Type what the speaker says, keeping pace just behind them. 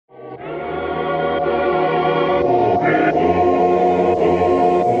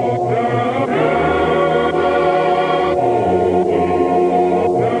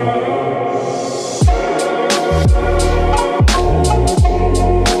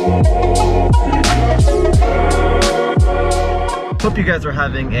Hope you guys are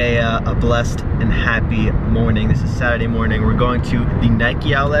having a blessed and happy morning. This is Saturday morning. We're going to the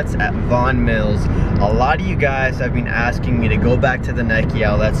Nike outlets at Vaughan Mills. A lot of you guys have been asking me to go back to the Nike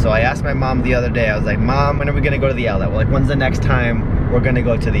outlets, so I asked my mom the other day. I was like, Mom, when are we gonna go to the outlet? Well, like, when's the next time we're gonna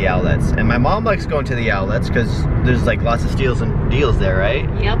go to the outlets? And my mom likes going to the outlets because there's like lots of steals and deals there, right?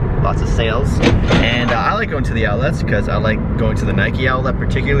 Yep. Lots of sales. And I like going to the outlets because I like going to the Nike outlet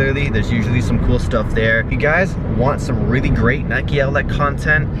particularly. There's usually some cool stuff there. If you guys want some really great Nike outlet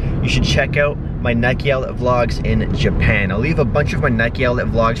content, you should check out my Nike outlet vlogs in Japan. I'll leave a bunch of my Nike outlet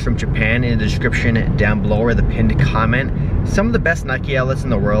vlogs from Japan in the description down below or the pinned comment. Some of the best Nike outlets in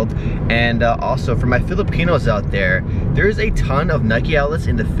the world. And also for my Filipinos out there, there's a ton of Nike outlets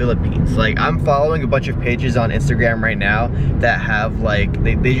in the Philippines. Like, I'm following a bunch of pages on Instagram right now that have like,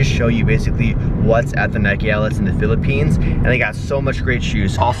 they just show you basically what's at the Nike outlets in the Philippines, and they got so much great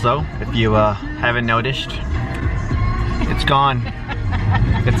shoes. Also, if you haven't noticed, it's gone.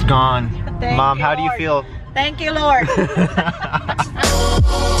 It's gone. Thank Mom, you, how do you Lord. feel? Thank you, Lord.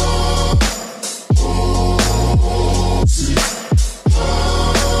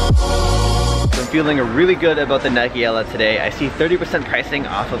 I'm feeling really good about the Nike outlet today. I see 30% pricing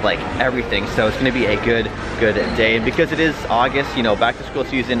off of like everything, so it's gonna be a good day. And because it is August, you know, back to school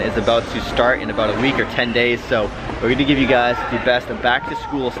season is about to start in about a week or 10 days, so we're gonna give you guys the best back to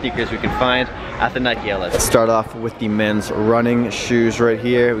school sneakers we can find at the Nike outlet. Let's start off with the men's running shoes right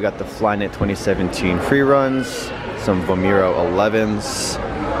here. We got the Flyknit 2017 free runs, some Vomero 11s.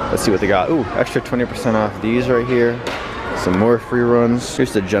 Let's see what they got. Ooh, extra 20% off these right here. Some more free runs.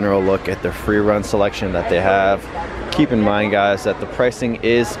 Here's the general look at the free run selection that they have. Keep in mind, guys, that the pricing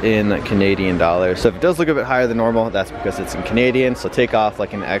is in Canadian dollars. So if it does look a bit higher than normal, that's because it's in Canadian. So take off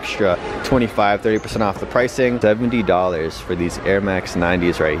like an extra 25–30% off the pricing. $70 for these Air Max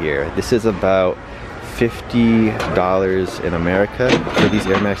 90s right here. This is about $50 in America for these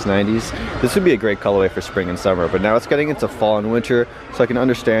Air Max 90s. This would be a great colorway for spring and summer, but now it's getting into fall and winter, so I can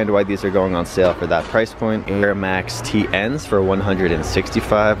understand why these are going on sale for that price point. Air Max TNs for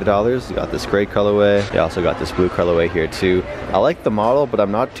 $165. You got this gray colorway. They also got this blue colorway here too. I like the model, but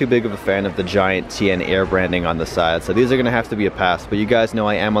I'm not too big of a fan of the giant TN Air branding on the side, so these are gonna have to be a pass, but you guys know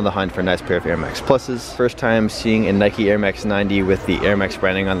I am on the hunt for a nice pair of Air Max Pluses. First time seeing a Nike Air Max 90 with the Air Max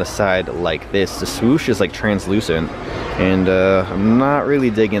branding on the side like this. The swoosh is like translucent, and I'm not really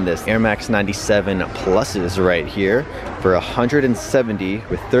digging this. Air Max 97 Pluses right here for $170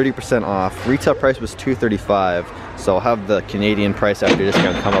 with 30% off. Retail price was $235, so I'll have the Canadian price after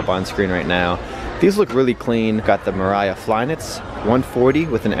discount come up on screen right now. These look really clean. Got the Mariah Flyknits, $140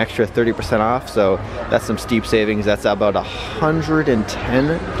 with an extra 30% off, so that's some steep savings. That's about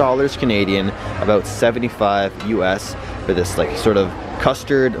 $110 Canadian, about $75 US for this like sort of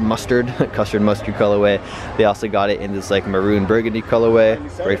custard mustard colorway. They also got it in this like maroon burgundy colorway,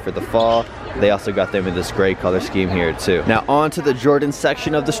 great for the fall. They also got them in this gray color scheme here too. Now on to the Jordan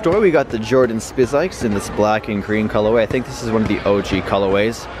section of the store. We got the Jordan Spizikes in this black and green colorway. I think this is one of the OG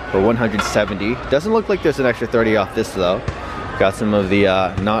colorways for $170. Doesn't look like there's an extra 30 off this though. Got some of the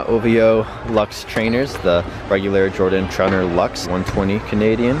not OVO Luxe trainers, the regular Jordan Trainer Luxe, $120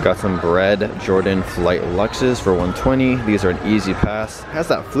 Canadian. Got some Bread Jordan Flight Luxes for $120. These are an easy pass. Has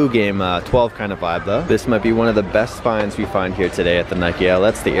that Flu Game 12 kind of vibe though. This might be one of the best finds we find here today at the Nike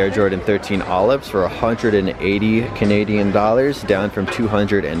outlets. The Air Jordan 13 Olives for $180 Canadian dollars, down from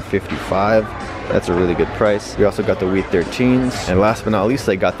 $255. That's a really good price. We also got the Wheat 13s. And last but not least,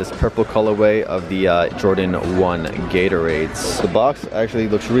 I got this purple colorway of the Jordan 1 Gatorades. The box actually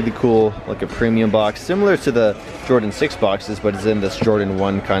looks really cool, like a premium box, similar to the Jordan 6 boxes, but it's in this Jordan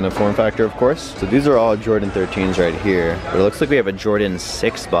 1 kind of form factor, of course. So these are all Jordan 13s right here. But it looks like we have a Jordan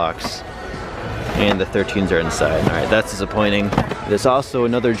 6 box, and the 13s are inside. All right, that's disappointing. There's also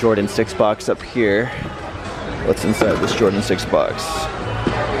another Jordan 6 box up here. What's inside this Jordan 6 box?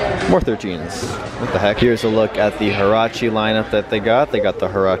 More 13s. What the heck? Here's a look at the Huarache lineup that they got. They got the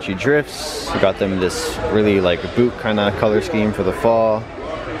Huarache Drifts. We got them this really like boot kind of color scheme for the fall.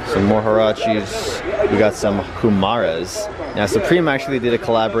 Some more Huaraches. We got some Humaras. Now Supreme actually did a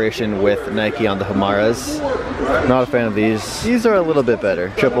collaboration with Nike on the Humaras. Not a fan of these. These are a little bit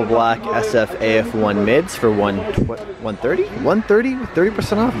better. Triple black SF AF1 mids for $130? $130 with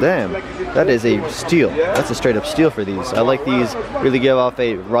 30% off? Damn. That is a steal. That's a straight up steal for these. I like these. Really give off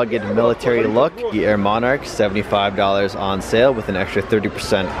a rugged military look. The Air Monarch, $75 on sale with an extra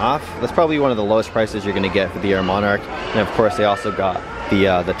 30% off. That's probably one of the lowest prices you're going to get for the Air Monarch. And of course they also got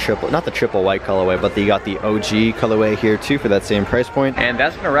the triple, not the triple white colorway, but you got the OG colorway here too for that same price point. And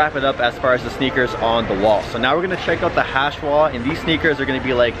that's gonna wrap it up as far as the sneakers on the wall. So now we're gonna check out the hash wall, and these sneakers are gonna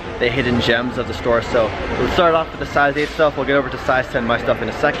be like the hidden gems of the store. So we'll start off with the size 8 stuff. We'll get over to size 10 my stuff in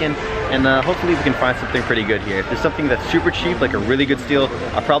a second, and hopefully we can find something pretty good here. If there's something that's super cheap, like a really good steal,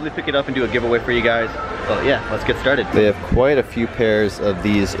 I'll probably pick it up and do a giveaway for you guys. But yeah, let's get started. They have quite a few pairs of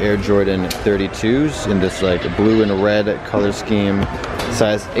these Air Jordan 32s in this like blue and red color scheme.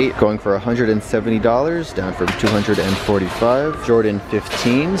 Size 8 going for $170, down from $245. Jordan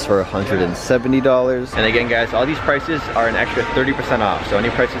 15s for $170. And again guys, all these prices are an extra 30% off. So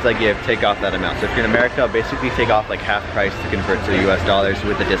any prices I give, take off that amount. So if you're in America, I'll basically take off like half price to convert to the US dollars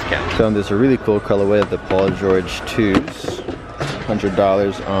with the discount. Found this a really cool colorway of the Paul George 2s.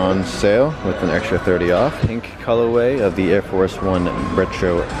 $100 on sale with an extra 30 off. Pink colorway of the Air Force One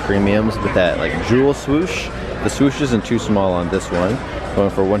Retro Premiums with that like jewel swoosh. The swoosh isn't too small on this one,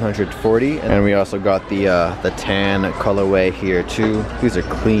 going for $140. And we also got the tan colorway here too. These are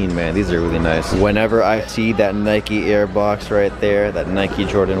clean, man. These are really nice. Whenever I see that Nike Air box right there, that Nike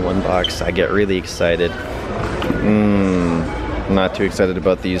Jordan 1 box, I get really excited. Not too excited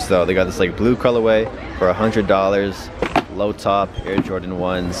about these though. They got this like blue colorway for $100. Low top Air Jordan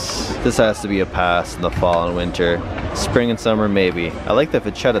 1s. This has to be a pass in the fall and winter. Spring and summer, maybe. I like the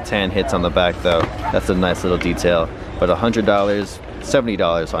Vachetta tan hits on the back though. That's a nice little detail. But $100,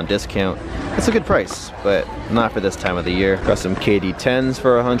 $70 on discount. It's a good price, but not for this time of the year. Got some KD 10s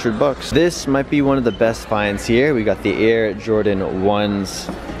for $100. This might be one of the best finds here. We got the Air Jordan 1s.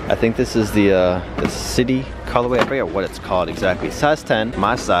 I think this is the City colorway. I forget what it's called exactly. Size 10,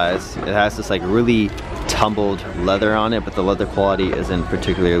 my size. It has this like really tumbled leather on it, but the leather quality isn't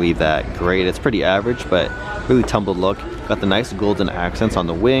particularly that great. It's pretty average, but really tumbled look. Got the nice golden accents on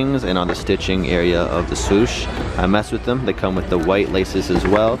the wings and on the stitching area of the swoosh. I mess with them. They come with the white laces as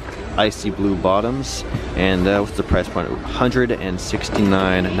well. Icy blue bottoms. And what's the price point?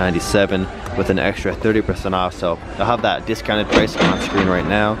 $169.97 with an extra 30% off. So I'll have that discounted price on screen right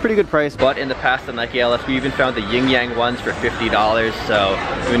now. Pretty good price. But in the past, the Nike LS, we even found the Yin Yang ones for $50. So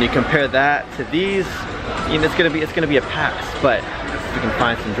when you compare that to these, you know, it's gonna be a pass. But if we can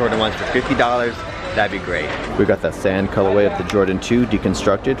find some Jordan ones for $50, that'd be great. We got that sand colorway of the Jordan 2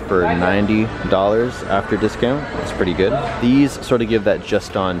 deconstructed for $90 after discount. That's pretty good. These sort of give that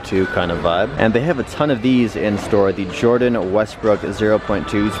just on 2 kind of vibe. And they have a ton of these in store. The Jordan Westbrook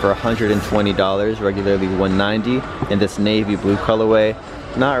 0.2s for $120, regularly $190, in this navy blue colorway.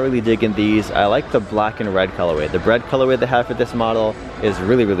 Not really digging these. I like the black and red colorway. The red colorway they have for this model is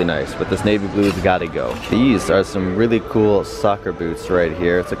really, really nice, but this navy blue's gotta go. These are some really cool soccer boots right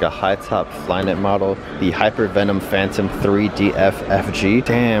here. It's like a high top Flyknit model. The Hyper Venom Phantom 3DF FG.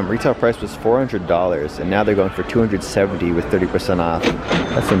 Damn, retail price was $400, and now they're going for $270 with 30% off.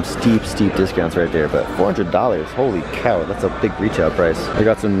 That's some steep discounts right there, but $400, holy cow, that's a big retail price. I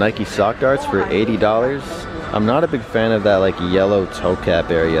got some Nike sock darts for $80. I'm not a big fan of that like yellow toe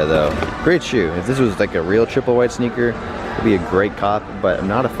cap area though. Great shoe. If this was like a real triple white sneaker, it'd be a great cop, but I'm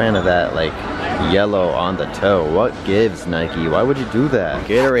not a fan of that like yellow on the toe. What gives, Nike? Why would you do that?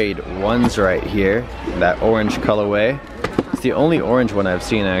 Gatorade ones right here, that orange colorway. It's the only orange one I've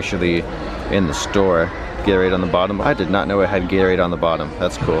seen actually in the store. Gatorade on the bottom. I did not know it had Gatorade on the bottom.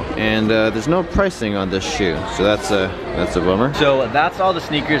 That's cool. And there's no pricing on this shoe, so that's a bummer. So that's all the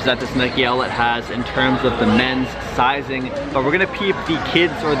sneakers that this Nike outlet has in terms of the men's sizing. But we're gonna peep the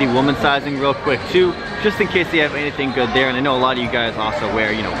kids or the women's sizing real quick too, just in case they have anything good there. And I know a lot of you guys also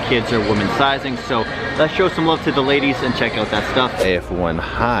wear, you know, kids or women's sizing. So let's show some love to the ladies and check out that stuff. AF1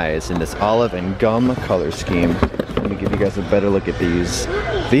 highs in this olive and gum color scheme. Let me give you guys a better look at these.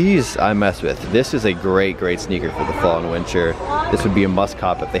 These I mess with. This is a great sneaker for the fall and winter. This would be a must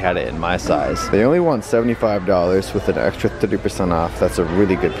cop if they had it in my size. They only want $75 with an extra 30% off. That's a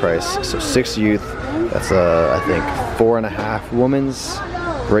really good price. So 6 youth, that's I think 4.5 women's.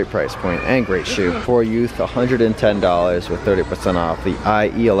 Great price point and great shoe. For youth, $110 with 30% off. The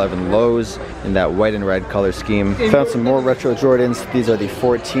IE11 lows in that white and red color scheme. Found some more retro Jordans. These are the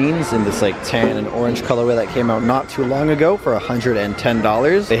 14s in this like tan and orange colorway that came out not too long ago for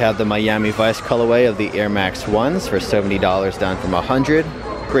 $110. They have the Miami Vice colorway of the Air Max 1s for $70 down from $100.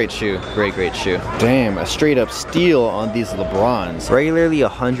 Great shoe, great shoe. Damn, a straight up steal on these LeBrons. Regularly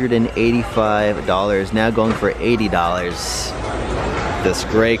 $185, now going for $80. This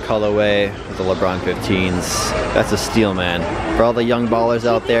gray colorway with the LeBron 15s. That's a steal, man. For all the young ballers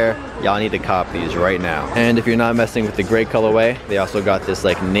out there, y'all need to cop these right now. And if you're not messing with the gray colorway, they also got this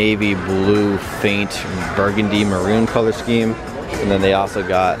like navy blue, faint burgundy maroon color scheme. And then they also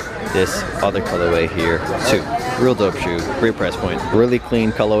got this other colorway here too. Real dope shoe, great price point. Really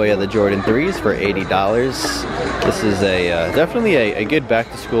clean colorway of the Jordan 3s for $80. This is definitely a good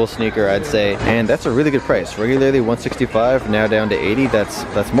back to school sneaker, I'd say. And that's a really good price. Regularly $165, now down to $80.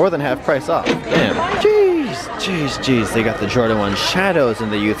 That's more than half price off. Damn. Jeez. They got the Jordan 1 Shadows in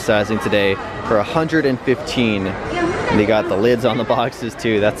the youth sizing today for $115. And they got the lids on the boxes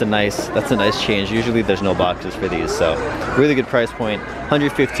too. That's a nice change. Usually there's no boxes for these, so really good price point.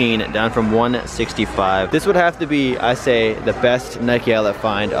 $115 down from $165. This would have to be, I say, the best Nike outlet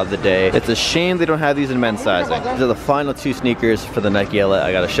find of the day. It's a shame they don't have these in men's sizing. These are the final two sneakers for the Nike outlet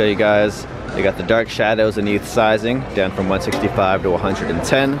I gotta show you guys. They got the Dark Shadows in youth sizing, down from $165 to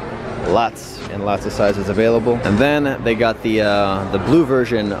 $110. Lots and lots of sizes available. And then they got the blue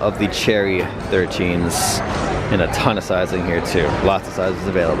version of the Cherry 13s. And a ton of sizing here too. Lots of sizes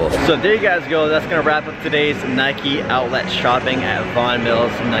available. So there you guys go. That's gonna wrap up today's Nike outlet shopping at Von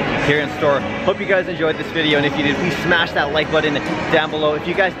Mills Nike clearance store. Hope you guys enjoyed this video, and if you did, please smash that like button down below. If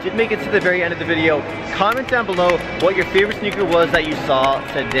you guys did make it to the very end of the video, comment down below what your favorite sneaker was that you saw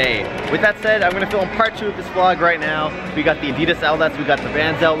today. With that said, I'm gonna film part 2 of this vlog right now. We got the Adidas outlets, we got the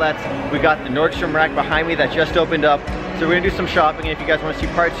Vans outlets, we got the Nordstrom rack behind me that just opened up. So we're gonna do some shopping, and if you guys wanna see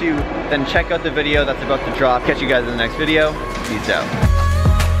part 2, then check out the video that's about to drop. Catch you guys in the next video. Peace out.